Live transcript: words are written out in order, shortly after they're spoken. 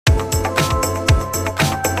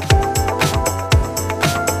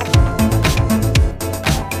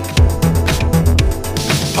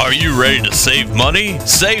Are you ready to save money,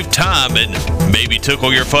 save time, and maybe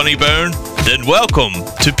tickle your funny bone? Then welcome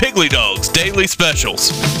to Piggly Dog's Daily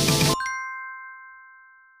Specials.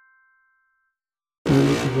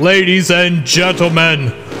 Ladies and gentlemen,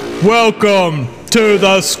 welcome to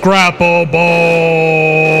the Scrapple Bowl!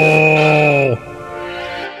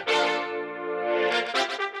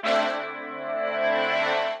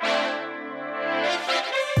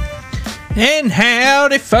 And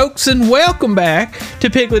howdy, folks, and welcome back to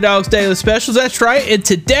Piggly Dog's Daily Specials. That's right, and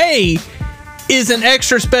today is an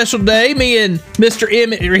extra special day. Me and Mr.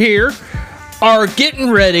 Emmett here are getting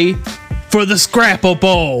ready for the Scrapple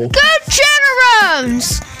Bowl. Go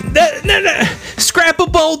Chitterums! No. Scrapple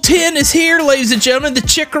Bowl 10 is here, ladies and gentlemen. The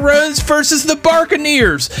Chickaroos versus the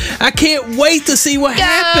Barkaneers. I can't wait to see what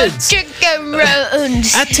happens.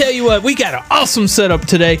 Chickaroos! I tell you what, we got an awesome setup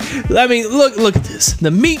today. I mean, look at this.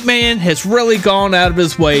 The Meat Man has really gone out of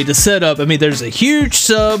his way to set up. I mean, there's a huge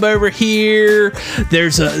sub over here.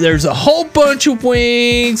 There's a whole bunch of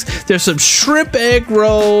wings. There's some shrimp egg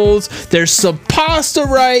rolls. There's some pasta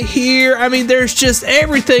right here. I mean, there's just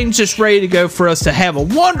everything just ready to go for us to have a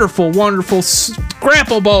wonderful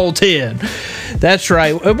Scrapple Bowl 10. That's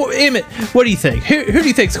right. Emmett, what do you think? Who do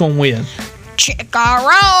you think's going to win?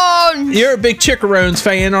 Chickaroons! You're a big Chickaroons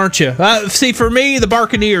fan, aren't you? See, for me, the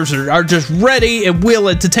Barkaneers are just ready and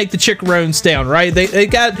willing to take the Chickaroons down, right? They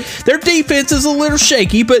got their defense is a little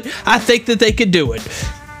shaky, but I think that they could do it.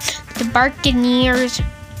 The Barkaneers.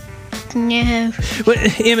 No.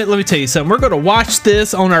 But, Emmett, let me tell you something. We're going to watch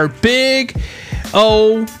this on our big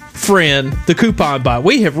old friend, the Coupon Bot.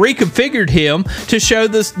 We have reconfigured him to show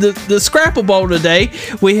the Scrapple Bowl way.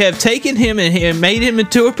 We have taken him and made him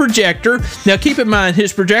into a projector. Now, keep in mind,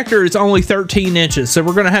 his projector is only 13 inches, so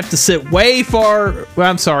we're going to have to sit way far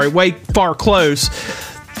close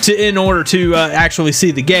in order to actually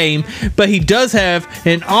see the game. But he does have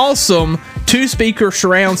an awesome 2-speaker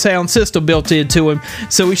surround sound system built into him,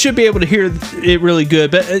 so we should be able to hear it really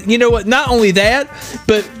good. But you know what? Not only that,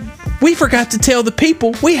 but we forgot to tell the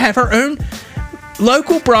people we have our own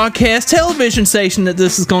local broadcast television station that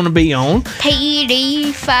this is going to be on.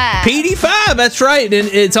 PD5, that's right. And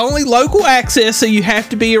it's only local access, so you have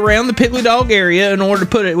to be around the Piggly Dog area in order to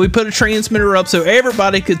put it. We put a transmitter up so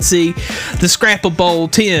everybody could see the Scrapple Bowl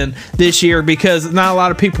 10 this year, because not a lot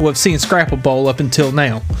of people have seen Scrapple Bowl up until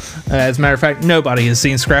now. As a matter of fact, nobody has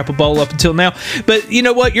seen Scrapple Bowl up until now. But you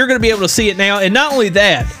know what? You're going to be able to see it now. And not only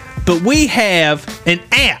that, but we have an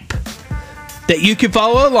app that you can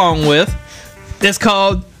follow along with. That's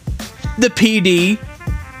called the PDSB.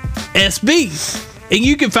 And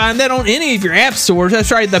you can find that on any of your app stores.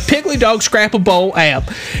 That's right, the Piggly Dog Scrapple Bowl app.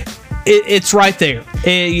 It's right there.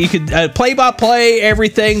 And you can play-by-play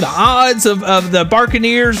everything, the odds of the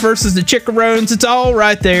Barkaneers versus the Chickaroons. It's all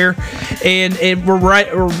right there. And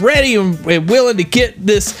we're ready and willing to get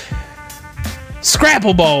this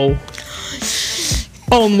Scrapple Bowl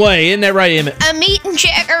on way. Isn't that right, Emmett? I'm eating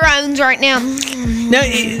Chickaroons right now. Now,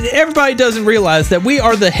 everybody doesn't realize that we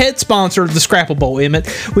are the head sponsor of the Scrapple Bowl, Emmett.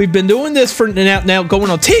 We've been doing this for now going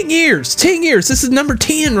on 10 years. 10 years. This is number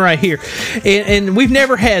 10 right here. And we've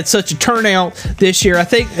never had such a turnout this year. I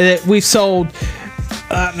think that we've sold,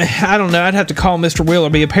 I don't know, I'd have to call Mr.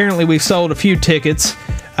 Willoughby. Apparently, we've sold a few tickets.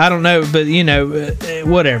 I don't know, but you know,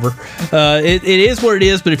 whatever. It is what it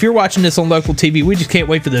is. But if you're watching this on local TV, we just can't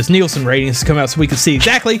wait for those Nielsen ratings to come out so we can see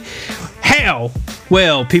exactly how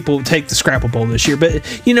well people take the Scrapple Bowl this year.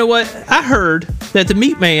 But you know what? I heard that the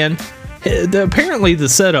Meat Man, apparently the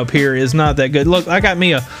setup here is not that good. Look, I got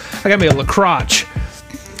me a La Croche.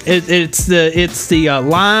 It's the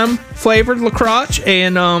lime flavored La Croche,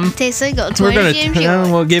 and Tastes like goat's we're gonna Jim Short.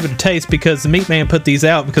 we'll give it a taste because the Meat Man put these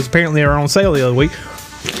out because apparently they were on sale the other week.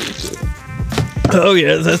 Oh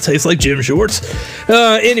yeah, that tastes like Jim Shorts.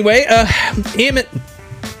 Anyway, Emmett.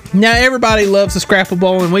 Now everybody loves the Scrapple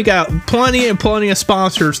Bowl, and we got plenty of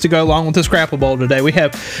sponsors to go along with the Scrapple Bowl today. We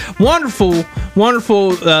have wonderful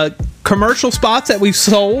commercial spots that we've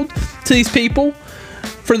sold to these people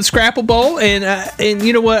for the Scrapple Bowl, and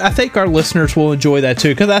you know what? I think our listeners will enjoy that too,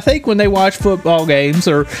 because I think when they watch football games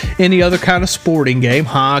or any other kind of sporting game,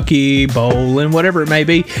 hockey, bowling, whatever it may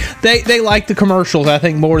be, they like the commercials, I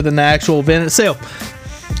think, more than the actual event itself.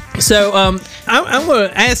 So I'm going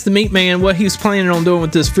to ask the Meat Man what he's planning on doing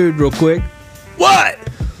with this food real quick. What?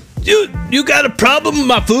 You got a problem with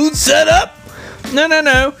my food setup?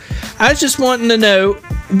 No. I was just wanting to know,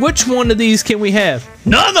 which one of these can we have?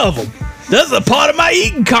 None of them. That's a part of my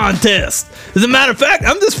eating contest. As a matter of fact,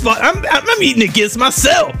 I'm eating against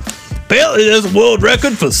myself. Apparently, there's a world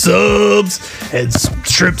record for subs and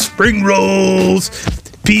shrimp spring rolls,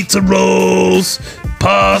 pizza rolls,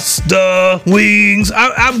 pasta, wings.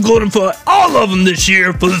 I'm going for all of them this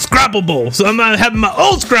year for the Scrapple Bowl. So I'm not having my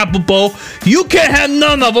own Scrapple Bowl. You can't have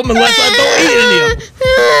none of them unless I don't eat any of them.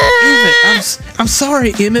 Emmett, I'm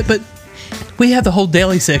sorry, Emmett, but we have the whole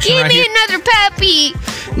deli section Give right me here. another puppy.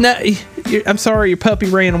 No, I'm sorry your puppy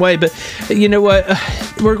ran away, but you know what?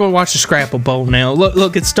 We're going to watch the Scrapple Bowl now.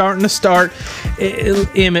 Look, it's starting to start.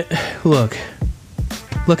 Emmett, look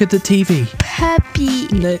at the TV. Puppy.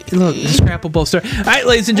 Look, the Scrapple Bowl start. All right,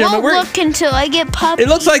 ladies and gentlemen, Won't look until I get puppy. it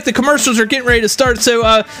looks like the commercials are getting ready to start,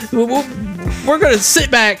 so we're going to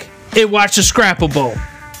sit back and watch the Scrapple Bowl.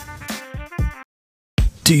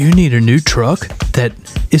 Do you need a new truck that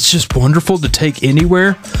is just wonderful to take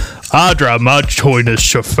anywhere? I drive my Toyness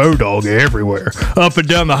chauffeur dog everywhere, up and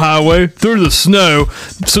down the highway, through the snow,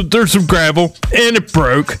 so there's some gravel, and it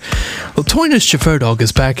broke. Well, Toyness Chauffeur Dog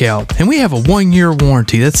is back out, and we have a 1-year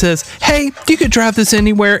warranty that says, hey, you could drive this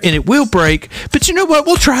anywhere and it will break, but you know what?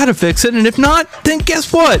 We'll try to fix it, and if not, then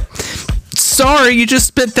guess what? Sorry, you just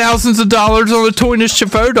spent thousands of dollars on a Toyness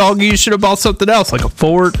Chauffeur Dog. You should have bought something else, like a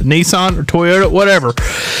Ford, Nissan, or Toyota, whatever.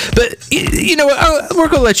 But you know what? We're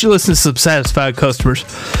gonna let you listen to some satisfied customers.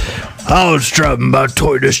 I was driving my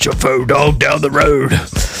Toyness Chauffeur Dog down the road,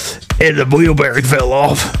 and the wheel bearing fell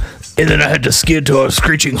off, and then I had to skid to a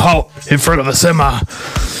screeching halt in front of a semi.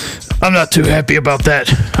 I'm not too happy about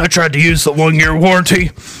that. I tried to use the 1-year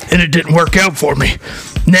warranty, and it didn't work out for me.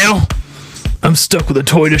 Now, I'm stuck with a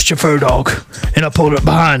Toyness Chauffeur Dog, and I pulled it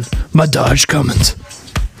behind my Dodge Cummins.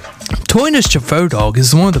 Toyness Chauffeur Dog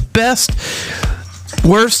is one of the best,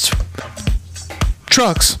 worst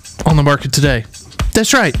trucks on the market today.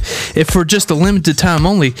 That's right. If for just a limited time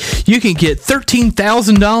only, you can get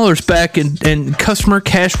 $13,000 back in customer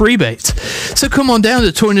cash rebates. So come on down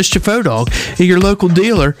to Toyness Chauffeur Dog, your local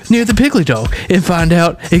dealer near the Piggly Dog, and find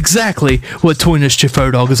out exactly what Toyness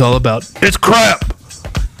Chauffeur Dog is all about. It's crap!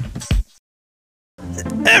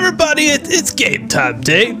 Everybody, it's game time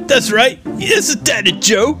day. That's right. This is Daddy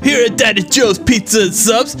Joe here at Daddy Joe's Pizza and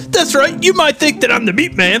Subs. That's right. You might think that I'm the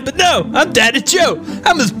meat man, but no, I'm Daddy Joe.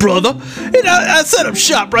 I'm his brother, and I set up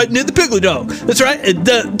shop right near the Piggly Dog. That's right. And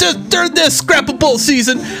during this Scrapple Bowl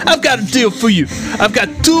season, I've got a deal for you. I've got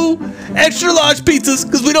 2 extra large pizzas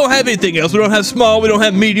because we don't have anything else. We don't have small, we don't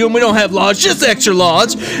have medium, we don't have large, just extra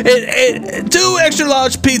large. And 2 extra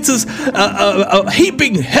large pizzas, a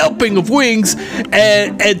heaping helping of wings,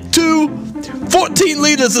 and 2 14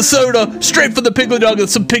 liters of soda straight from the Piggly Dog and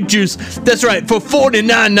some pig juice. That's right, for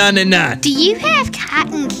 $49.99. Do you have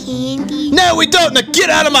cotton candy? No, we don't. Now get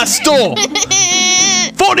out of my store.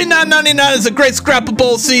 $49.99 is a great Scrapple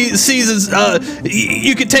Bowl season.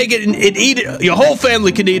 You can take it and eat it. Your whole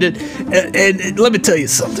family can eat it. And let me tell you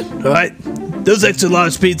something, all right? Those extra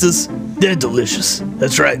large pizzas, they're delicious.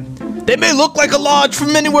 That's right. They may look like a large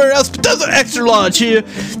from anywhere else, but those are extra large here.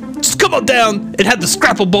 Just come on down and have the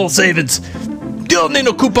Scrapple Bowl savings. You don't need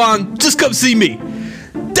no coupon. Just come see me.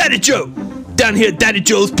 Daddy Joe, down here at Daddy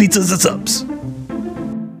Joe's Pizzas and Subs.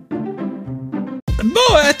 Boy,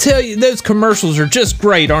 I tell you, those commercials are just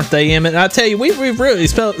great, aren't they, Emmett? I tell you, we've really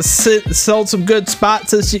sold some good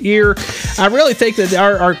spots this year. I really think that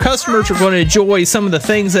our customers are going to enjoy some of the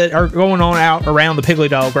things that are going on out around the Piggly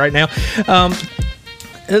Dog right now.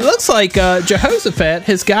 It looks like Jehoshaphat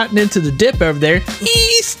has gotten into the dip over there.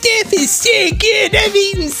 Stuff is so good. I've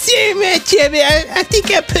eaten so much of it. I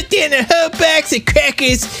think I put down a whole box of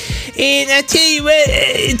crackers. And I tell you what,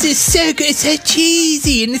 it's just so good. It's so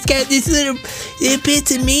cheesy. And it's got this little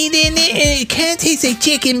bits of meat in it. And it kind of tastes like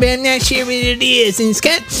chicken, but I'm not sure what it is. And it's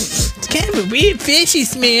kind of a weird fishy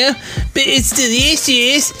smell, but it's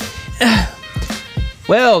delicious.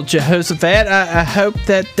 Well, Jehoshaphat, I hope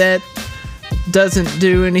that doesn't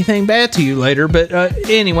do anything bad to you later. But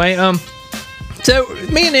anyway, so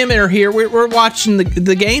me and Emmett are here. We're watching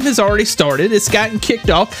the game has already started. It's gotten kicked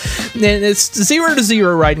off, and it's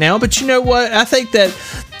 0-0 right now. But you know what? I think that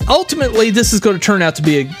ultimately this is going to turn out to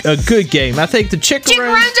be a good game. I think the Chickaroos are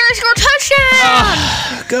going to score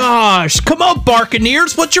touchdown. Gosh, come on,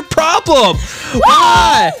 Barcaneers! What's your problem?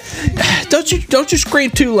 Why? Don't you scream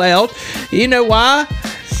too loud? You know why?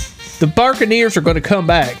 The Barcaneers are going to come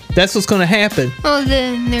back. That's what's going to happen. Oh,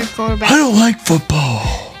 then their quarterback. I don't like football.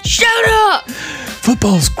 Shut up!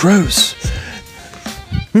 Football's gross.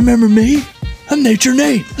 Remember me? I'm Nature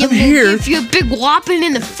Nate. I'm here. Give you a big whopping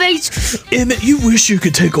in the face. Emmett, you wish you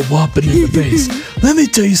could take a whopping in the face. Let me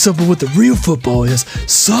tell you something what the real football is.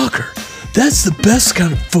 Soccer. That's the best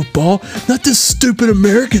kind of football, not this stupid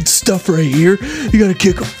American stuff right here. You gotta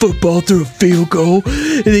kick a football through a field goal,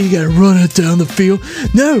 and then you gotta run it down the field.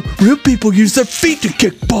 No, real people use their feet to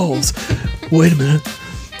kick balls. Wait a minute.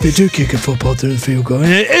 They do kick a football through the field goal.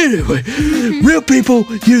 Anyway, real people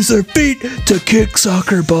use their feet to kick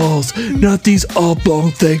soccer balls, not these oblong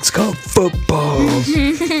things called footballs.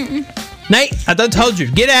 Nate, I done told you,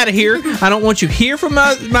 get out of here. I don't want you here from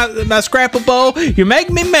my Scrapple Bowl. You're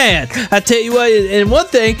making me mad. I tell you what, and one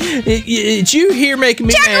thing, it's you here making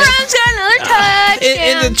me mad. Chickaroon's got another touchdown.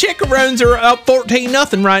 And the Chickaroons are up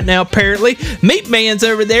 14-0 right now, apparently. Meat Man's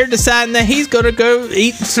over there deciding that he's going to go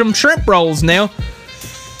eat some shrimp rolls now.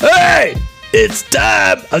 Hey, it's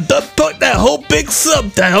time. I done put that whole big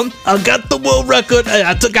sub down. I got the world record.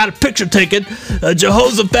 I took out a picture taken.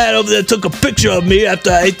 Jehoshaphat over there took a picture of me after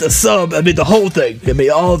I ate the sub. I mean, the whole thing. I mean,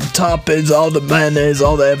 all the toppings, all the mayonnaise,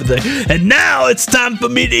 all the everything. And now it's time for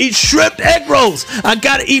me to eat shrimp egg rolls. I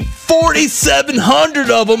gotta eat 4,700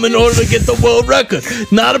 of them in order to get the world record.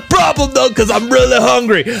 Not a problem, though, because I'm really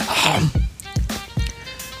hungry.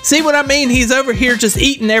 See what I mean? He's over here just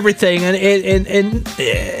eating everything, and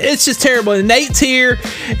it's just terrible. And Nate's here,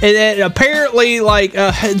 and apparently, like,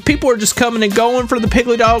 people are just coming and going for the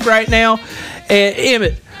Piggly Dog right now. And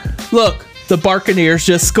Emmett, look, the Buccaneers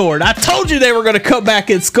just scored. I told you they were going to come back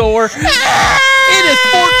and score. It is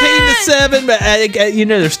 14-7, but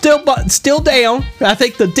they're still down. I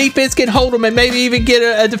think the defense can hold them and maybe even get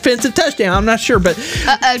a defensive touchdown. I'm not sure, but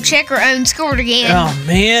Chickaroon scored again. oh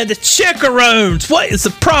man, the Chickaroons! What is the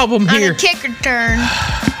problem On here? a kick return.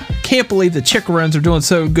 Can't believe the Chickaroons are doing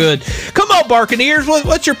so good. Come on, Buccaneers,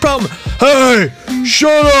 what's your problem? Hey,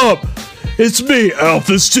 shut up. It's me,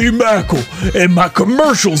 Alphys T. Mackle, and my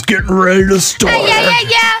commercial's getting ready to start.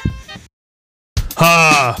 Yeah.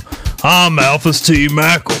 Hi, I'm Alphys T.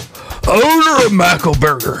 Mackle, owner of Mackle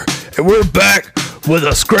Burger, and we're back with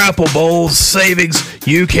a Scrapple Bowl savings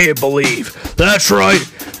you can't believe. That's right,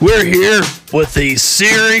 we're here with the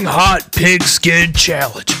Searing Hot Pigskin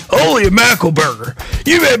Challenge. Only a Mackle Burger.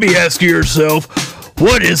 You may be asking yourself,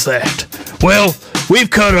 what is that? Well, we've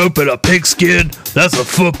cut open a pigskin, that's a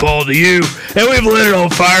football to you, and we've lit it on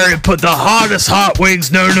fire and put the hottest hot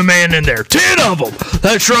wings known to man in there. 10 of them!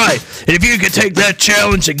 That's right. And if you can take that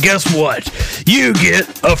challenge, and guess what? You get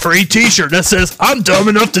a free t-shirt that says, I'm dumb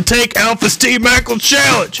enough to take Alphys T. Mackle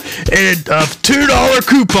Challenge, and a $2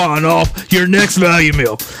 coupon off your next value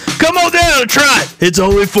meal. Come on down and try it. It's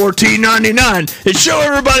only $14.99, and show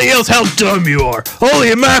everybody else how dumb you are. Only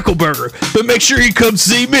a Mackle Burger, but make sure you come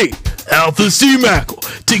see me, Alphys T. Mackle,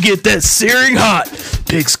 to get that searing hot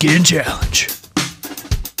pigskin challenge.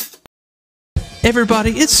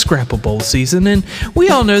 Everybody, it's Scrapple Bowl season, and we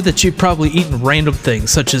all know that you've probably eaten random things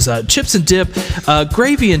such as chips and dip,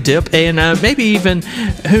 gravy and dip, and maybe even,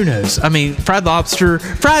 who knows, I mean, fried lobster,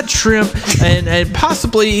 fried shrimp, and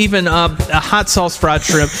possibly even a hot sauce fried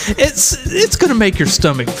shrimp. It's going to make your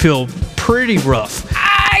stomach feel pretty rough.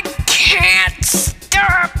 I can't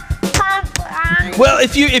stop pooping. Well,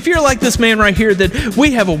 if you're like this man right here, then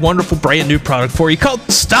we have a wonderful brand new product for you called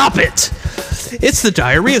Stop It. It's the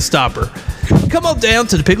Diarrhea Stopper. Come on down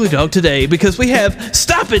to the Piggly Dog today because we have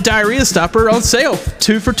Stop It Diarrhea Stopper on sale,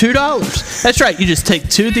 2 for $2. That's right, you just take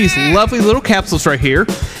 2 of these lovely little capsules right here,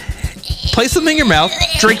 place them in your mouth,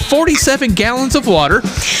 drink 47 gallons of water,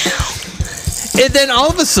 and then all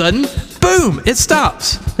of a sudden, boom, it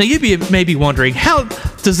stops. Now you may be wondering, how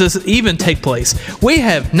does this even take place? We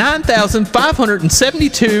have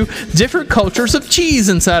 9,572 different cultures of cheese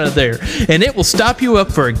inside of there, and it will stop you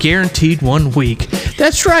up for a guaranteed 1 week.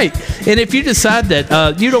 That's right. And if you decide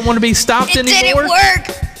that you don't want to be stopped It anymore, didn't work.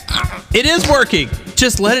 it is working.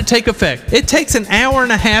 Just let it take effect. It takes an hour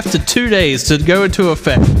and a half to 2 days to go into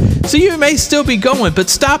effect. So you may still be going, but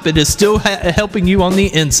Stop It is still helping you on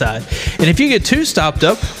the inside. And if you get too stopped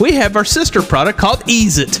up, we have our sister product called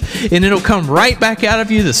Ease It, and it'll come right back out of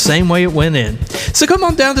you the same way it went in. So come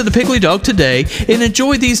on down to the Piggly Dog today and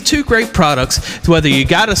enjoy these 2 great products. Whether you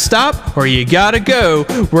gotta stop or you gotta go,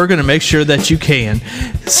 we're gonna make sure that you can.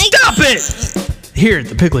 Stop it! Here at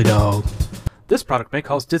the Piggly Dog. This product may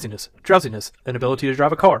cause dizziness, drowsiness, inability to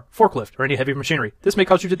drive a car, forklift, or any heavy machinery. This may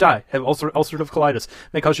cause you to die, have ulcerative colitis,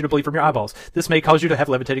 may cause you to bleed from your eyeballs. This may cause you to have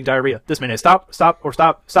levitating diarrhea. This may say stop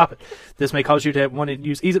it. This may cause you to want to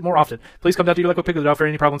use Ease It more often. Please come down to your local Piggly Dog for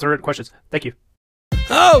any problems or questions. Thank you.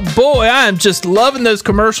 Oh boy, I am just loving those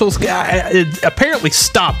commercials. Apparently,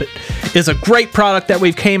 Stop It is a great product that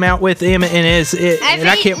we've came out with, and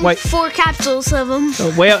I can't wait. 4 capsules of them.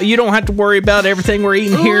 Well, you don't have to worry about everything we're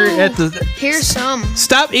eating here at the. Here's some.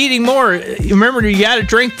 Stop eating more. Remember, you got to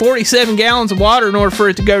drink 47 gallons of water in order for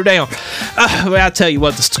it to go down. Well, I'll tell you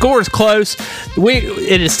what, the score is close.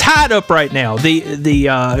 It is tied up right now. The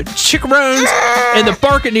Chickaroons and the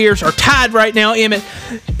Buccaneers are tied right now. Emmett,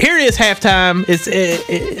 here it is halftime.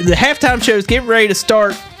 The halftime show is getting ready to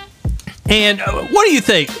start. And what do you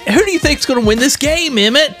think? Who do you think's going to win this game,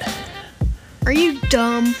 Emmett? Are you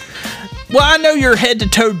dumb? Well, I know you're head to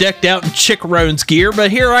toe decked out in Chickarone's gear,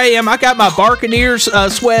 but here I am. I got my Barkeneers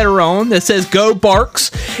sweater on that says "Go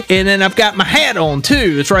Barks," and then I've got my hat on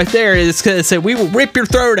too. It's right there. It says "We will rip your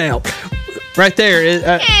throat out." Right there.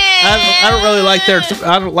 I don't really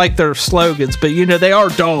like their slogans, but you know they are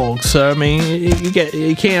dogs. So I mean,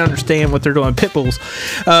 you can't understand what they're doing. Pit bulls.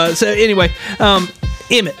 So anyway,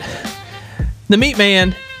 Emmett, the Meat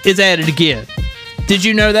Man is at it again. Did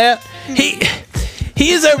you know that?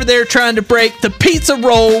 He is over there trying to break the pizza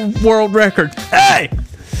roll world record. Hey,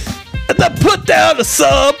 I done put down a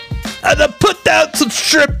sub. I done put down some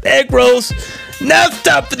shrimp egg rolls. Now it's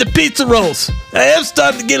time for the pizza rolls. I am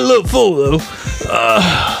starting to get a little full though.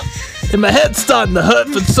 And my head's starting to hurt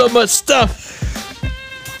from so much stuff.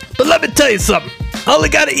 But let me tell you something. I only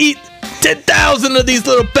gotta eat 10,000 of these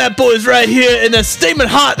little bad boys right here, and they're steaming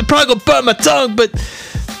hot. They're probably gonna burn my tongue, but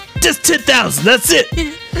just 10,000. That's it.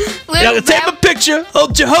 And I can take my picture.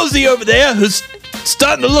 Old Jehozy over there, who's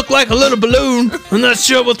starting to look like a little balloon. I'm not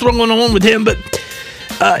sure what's going on with him, but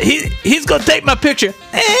he's gonna take my picture.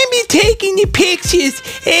 I'm be taking the pictures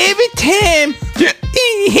every time.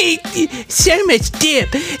 So much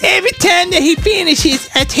dip. Every time that he finishes,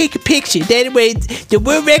 I take a picture. That way, the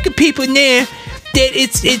world record people know that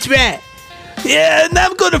it's right. Yeah, and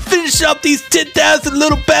I'm gonna finish off these 10,000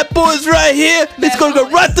 little bad boys right here. It's gonna go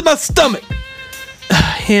right to my stomach.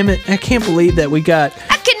 Emmett, I can't believe that we got.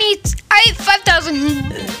 I ate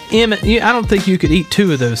 5,000. Emmett, I don't think you could eat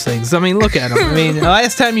 2 of those things. I mean, look at them. I mean, the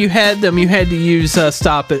last time you had them, you had to use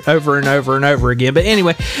Stop It over and over and over again. But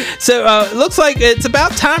anyway, so it looks like it's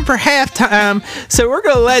about time for halftime. So we're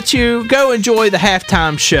going to let you go enjoy the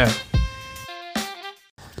halftime show.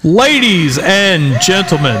 Ladies and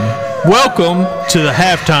gentlemen, welcome to the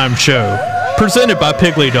halftime show, presented by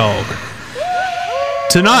Piggly Dog.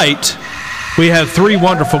 Tonight, we have 3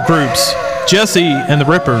 wonderful groups, Jesse and the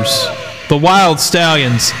Rippers, the Wild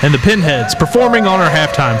Stallions, and the Pinheads, performing on our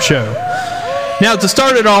halftime show. Now, to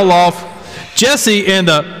start it all off, Jesse and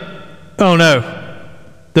the... Oh, no.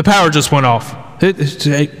 The power just went off.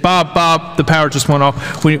 Hey, Bob, the power just went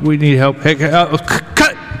off. We need help. Hey,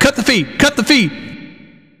 cut the feed. Cut the feed.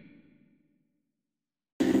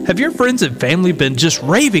 Have your friends and family been just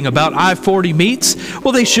raving about I-40 meats?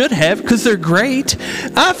 Well, they should have, because they're great.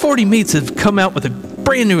 I-40 meats have come out with a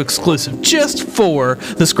brand new exclusive just for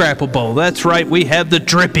the Scrapple Bowl. That's right, we have the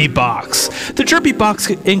Drippy Box. The Drippy Box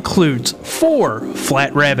includes 4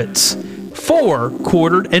 flat rabbits, 4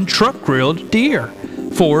 quartered and truck grilled deer,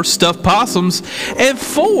 4 stuffed possums, and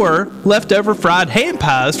 4 leftover fried ham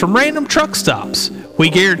pies from random truck stops. We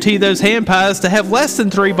guarantee those ham pies to have less than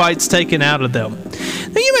 3 bites taken out of them.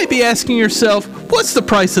 Now you may be asking yourself, what's the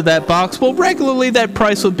price of that box? Well, regularly that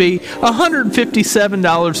price would be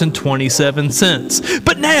 $157.27.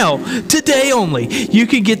 But now, today only, you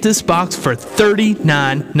can get this box for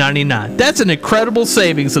 $39.99. That's an incredible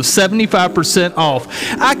savings of 75% off.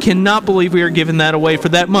 I cannot believe we are giving that away for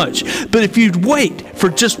that much. But if you'd wait for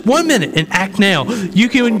just 1 minute and act now, you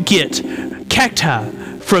can get cacti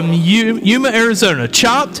from Yuma, Arizona,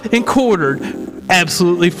 chopped and quartered,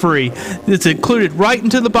 absolutely free. It's included right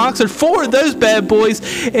into the box. There's 4 of those bad boys,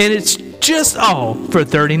 and it's just all for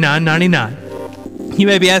 $39.99. You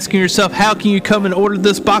may be asking yourself, how can you come and order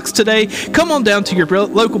this box today? Come on down to your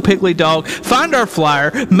local Piggly Dog, find our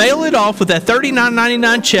flyer, mail it off with that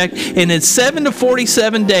 $39.99 check, and in 7 to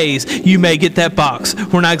 47 days, you may get that box.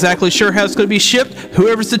 We're not exactly sure how it's going to be shipped,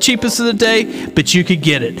 whoever's the cheapest of the day, but you could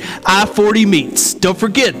get it. I-40 Meats. Don't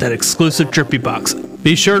forget that exclusive Drippy Box.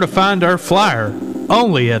 Be sure to find our flyer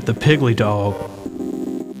only at the Piggly Dog.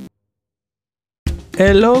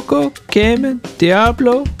 El Loco, Cayman,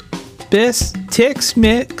 Diablo, best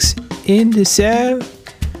Tex-Mex in the South.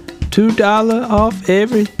 $2 off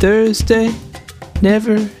every Thursday.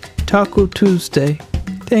 Never Taco Tuesday.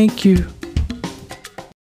 Thank you.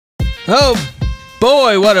 Oh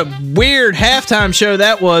boy, what a weird halftime show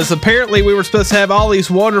that was. Apparently we were supposed to have all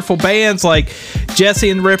these wonderful bands like Jesse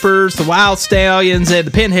and the Rippers, the Wild Stallions, and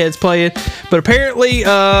the Pinheads playing, but apparently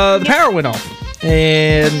the power went off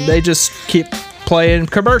and they just keep playing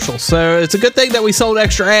commercials. So it's a good thing that we sold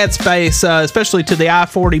extra ad space, especially to the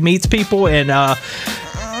I-40 Meats people, and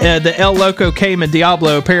the El Loco Cayman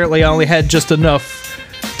Diablo apparently only had just enough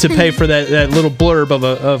to pay for that little blurb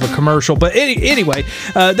of a commercial. But anyway,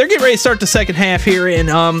 they're getting ready to start the second half here, and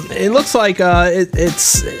it looks like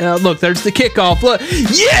it's look, there's the kickoff. Look,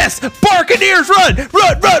 yes, Buccaneers, run,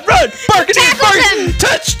 Buccaneers,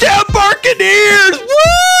 touchdown, Buccaneers! Woo!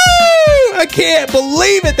 I can't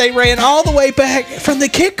believe it. They ran all the way back from the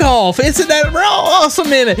kickoff. Isn't that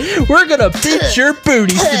awesome, Emmett? We're gonna beat your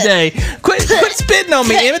booties today. Quit spitting on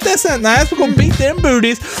me, Emmett. That's not nice. We're gonna beat them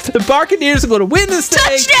booties. The Buccaneers are gonna win this thing.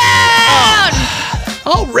 Touchdown!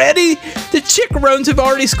 Already? The Chickaroons have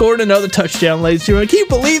already scored another touchdown, ladies and gentlemen. Can you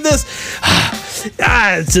believe this?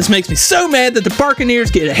 It just makes me so mad that the Buccaneers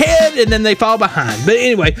get ahead and then they fall behind. But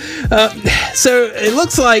anyway, so it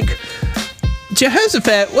looks like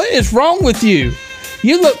Jehoshaphat, what is wrong with you?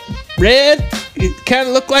 You look red. You kind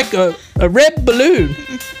of look like a red balloon.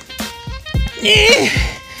 Yeah,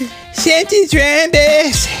 something's wrong,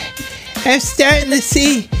 boss. I'm starting to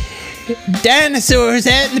see dinosaurs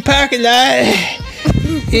out in the parking lot.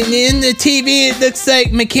 And in the TV, it looks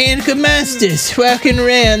like mechanical monsters walking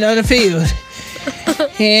around on a field.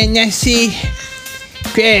 And I see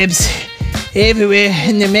crabs everywhere,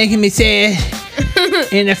 and they're making me sad.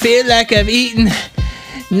 And I feel like I've eaten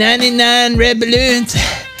 99 red balloons.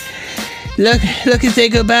 Look as they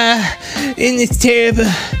go by, and it's terrible.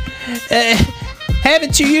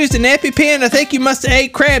 Haven't you used an EpiPen? I think you must have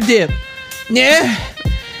ate crab dip. No,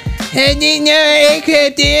 I didn't know I ate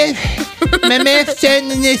crab dip. My mouth's starting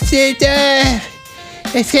to sit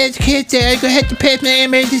off. I said, kids, I'm gonna have to press my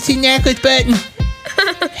emergency necklace button.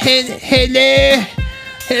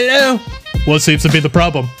 Hello. What seems to be the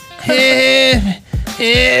problem?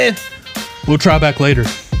 We'll try back later.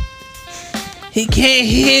 He can't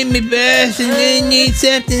hear me, boss, and then need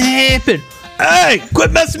something to happen. Hey,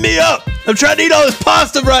 quit messing me up. I'm trying to eat all this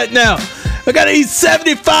pasta right now. I gotta eat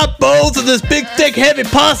 75 bowls of this big, thick, heavy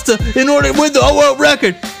pasta in order to win the whole world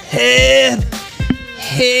record. Help,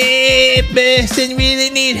 boss, I really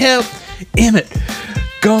need help. Emmett,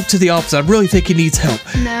 go up to the office. I really think he needs help.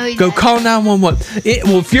 No, he Go doesn't. call 911.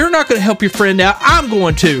 Well, if you're not going to help your friend out, I'm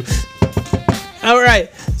going to. All right.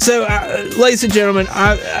 So, ladies and gentlemen,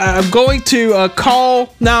 I'm going to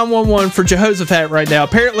call 911 for Jehoshaphat right now.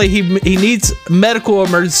 Apparently, he needs medical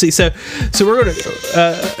emergency. So we're going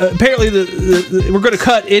to apparently we're going to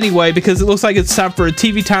cut anyway because it looks like it's time for a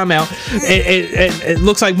TV timeout, and it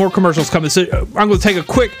looks like more commercials coming. So I'm going to take a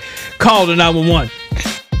quick call to 911.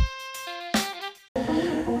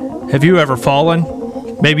 Have you ever fallen?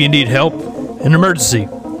 Maybe you need help. An emergency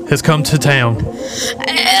has come to town.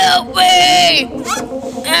 Help me!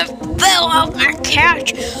 I fell off my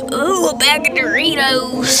couch. Ooh, a bag of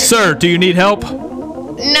Doritos. Sir, do you need help?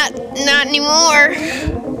 Not anymore.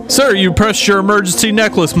 Sir, you pressed your emergency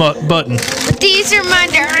necklace button. But these are my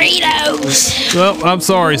Doritos. Well, I'm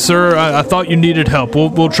sorry, sir. I thought you needed help.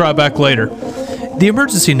 We'll try back later. The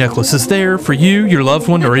emergency necklace is there for you, your loved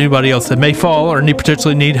one, or anybody else that may fall or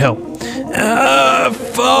potentially need help. I've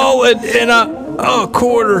fallen and a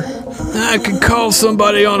quarter. I could call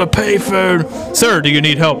somebody on a payphone. Sir, do you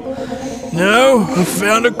need help? No, I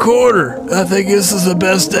found a quarter. I think this is the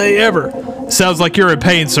best day ever. Sounds like you're in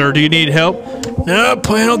pain, sir. Do you need help? No, I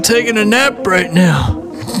plan on taking a nap right now.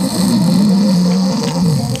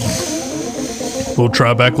 We'll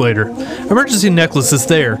try back later. Emergency necklace is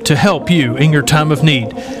there to help you in your time of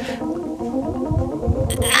need.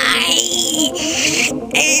 I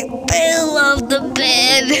fell off the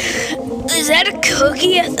bed. Is that a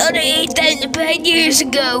cookie? I thought I ate that in the bed years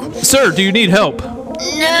ago. Sir, do you need help?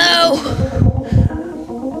 No.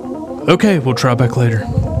 Okay, we'll try back later.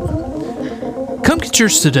 Come get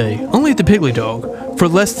yours today, only at the Piggly Dog, for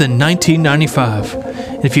less than $19.95.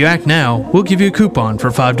 And if you act now, we'll give you a coupon for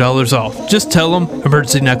 $5 off. Just tell them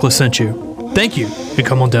Emergency Necklace sent you. Thank you, and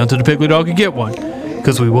come on down to the Piggly Dog and get one,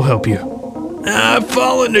 because we will help you. I've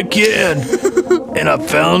fallen again, and I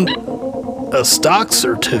found a stock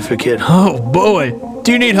certificate. Oh boy.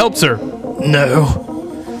 Do you need help, sir? No.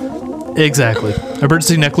 Exactly.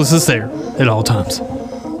 Emergency Necklace is there at all times.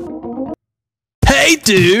 Hey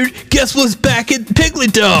dude, guess what's back at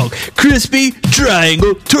Piggly Dog? Crispy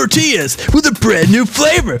triangle tortillas with a brand new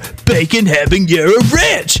flavor, bacon habanero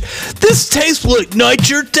ranch. This taste will ignite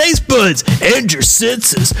your taste buds and your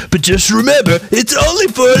senses, but just remember, it's only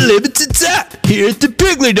for a limited time here at the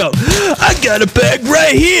Piggly Dog. I got a bag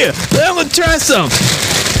right here. I'm gonna try some.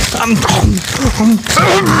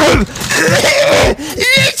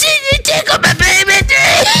 Tickle my baby.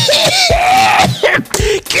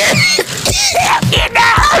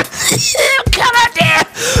 Come on there.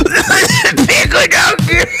 Pickle dog.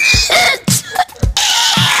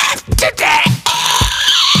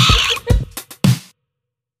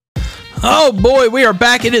 Oh boy, we are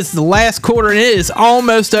back. It is the last quarter, and it is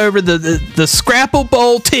almost over. The Scrapple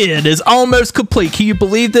Bowl 10 is almost complete. Can you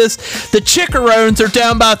believe this? The Chickarones are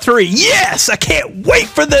down by 3. Yes! I can't wait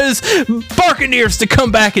for those Buccaneers to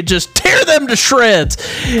come back and just tear them to shreds.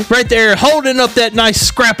 Right there, holding up that nice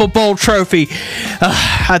Scrapple Bowl trophy.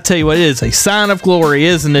 I tell you what, it is a sign of glory,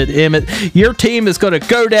 isn't it, Emmett? Your team is going to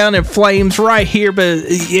go down in flames right here, but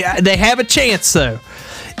yeah, they have a chance, though.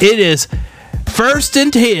 It is 1st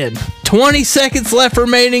and 10. 20 seconds left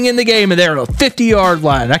remaining in the game, and they're on a 50-yard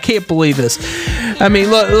line. I can't believe this. I mean,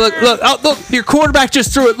 look. Oh, look, your quarterback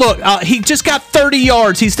just threw it. Look, he just got 30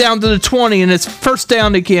 yards. He's down to the 20, and it's first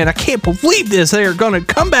down again. I can't believe this. They are going to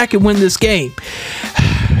come back and win this game.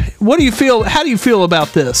 What do you feel? How do you feel about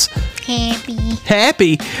this?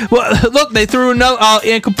 Happy? Well, look, they threw another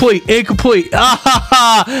incomplete.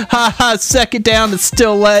 Second down. It's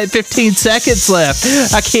still 15 seconds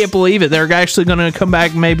left. I can't believe it. They're actually going to come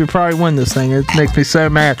back and maybe probably win this thing. It makes me so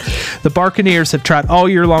mad. The Buccaneers have tried all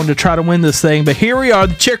year long to try to win this thing, but here we are.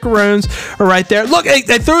 The Chickarones are right there. Look, they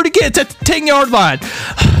threw it again. It's at the 10-yard line.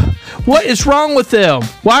 What is wrong with them?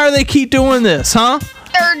 Why are they keep doing this, huh?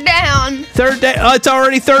 Third down. It's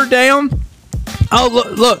already third down? Oh,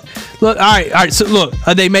 look. All right. So, look,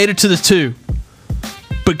 they made it to the 2.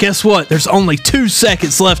 But guess what? There's only 2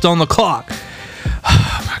 seconds left on the clock.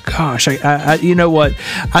 Oh, my gosh. I you know what?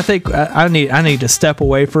 I think I need to step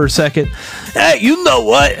away for a second. Hey, you know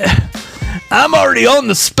what? I'm already on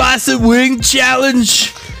the spicy wing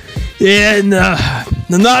challenge. And I'm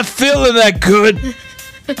not feeling that good.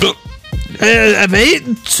 I've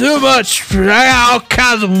eaten too much. I got all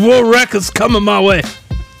kinds of world records coming my way.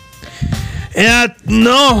 And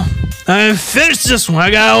I finished this one. I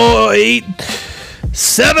got to eat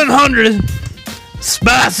 700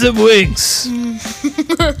 spicy wings.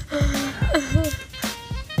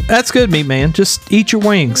 That's good, Meat Man. Just eat your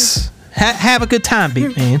wings. Have a good time,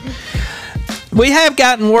 Meat Man. We have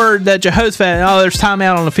gotten word that Jehoshaphat, there's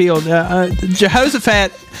timeout on the field.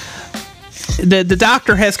 Jehoshaphat, the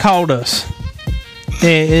doctor has called us.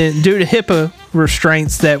 And due to HIPAA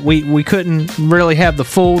restraints that we couldn't really have the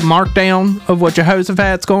full markdown of what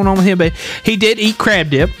Jehoshaphat's going on with him, but he did eat crab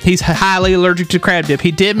dip. He's highly allergic to crab dip. He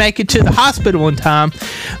did make it to the hospital one time,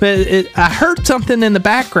 but I heard something in the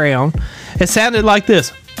background. It sounded like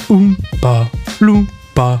this. Oompa,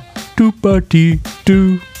 loompa, doopa dee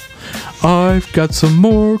doo. I've got some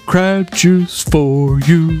more crab juice for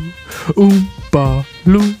you. Oompa,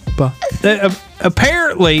 loompa.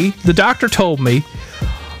 Apparently, the doctor told me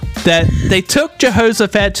that they took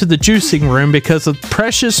Jehoshaphat to the juicing room because of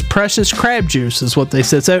precious crab juice is what they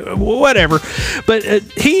said. So whatever, but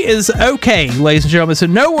he is okay, ladies and gentlemen. So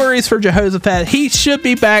no worries for Jehoshaphat. He should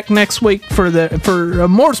be back next week for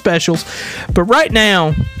more specials. But right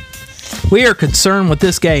now, we are concerned with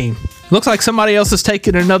this game. Looks like somebody else is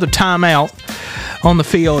taking another timeout on the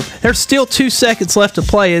field. There's still 2 seconds left to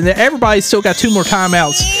play, and everybody's still got 2 more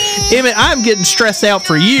timeouts. Emmett, I'm getting stressed out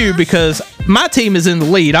for you because my team is in the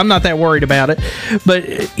lead. I'm not that worried about it.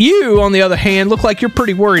 But you, on the other hand, look like you're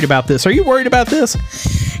pretty worried about this. Are you worried about this?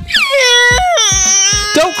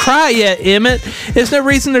 Don't cry yet, Emmett. There's no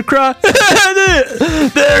reason to cry.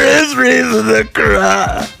 There is reason to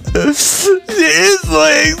cry. These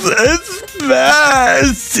wings are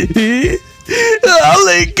spicy.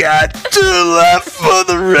 Only got 2 left for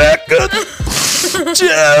the record.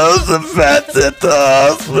 Jehoshaphat's at the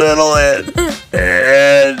hospital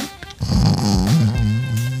and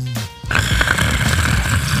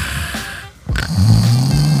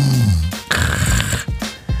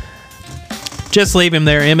just leave him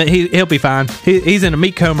there, Emmett. He'll be fine. He's in a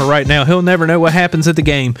meat coma right now. He'll never know what happens at the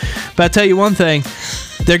game. But I tell you one thing,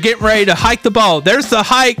 they're getting ready to hike the ball. There's the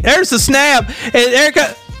hike. There's the snap. And there it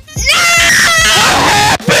goes. What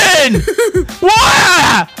happened?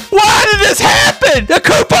 Why? Why did this happen? The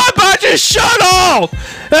coupon bot just shut off.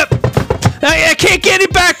 I can't get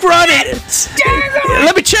it back running.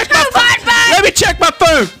 Let me check my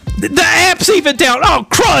phone. The app's even down. Oh,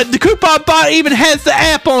 crud. The coupon bot even has the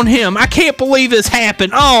app on him. I can't believe this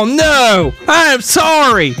happened. Oh, no. I am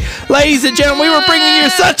sorry. Ladies and gentlemen, we were bringing you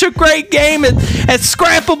such a great game at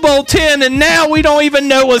Scrapple Bowl 10, and now we don't even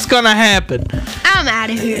know what's going to happen. I'm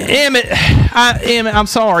out of here. Emmett, I'm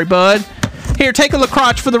sorry, bud. Here, take a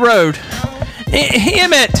LaCroix for the road.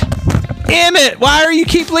 Emmett, why are you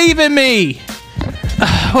keep leaving me?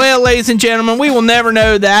 Well, ladies and gentlemen, we will never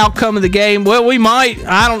know the outcome of the game. Well, we might.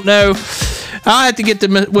 I don't know. I'll have to get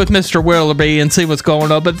with Mr. Willoughby and see what's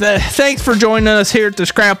going on. But thanks for joining us here at the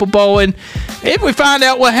Scrapple Bowl. And if we find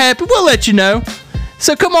out what happened, we'll let you know.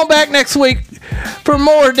 So come on back next week for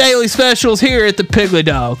more daily specials here at the Piggly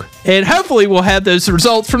Dog. And hopefully we'll have those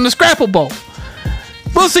results from the Scrapple Bowl.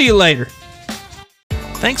 We'll see you later.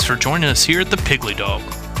 Thanks for joining us here at the Piggly Dog.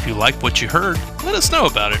 If you liked what you heard, let us know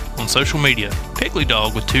about it on social media. Piggly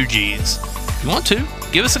Dog with 2 G's. If you want to,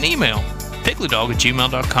 give us an email,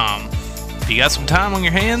 piglydog@gmail.com. If you got some time on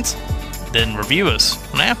your hands, then review us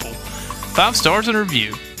on Apple. 5 stars and a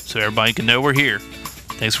review, so everybody can know we're here.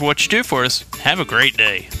 Thanks for what you do for us. Have a great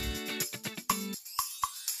day.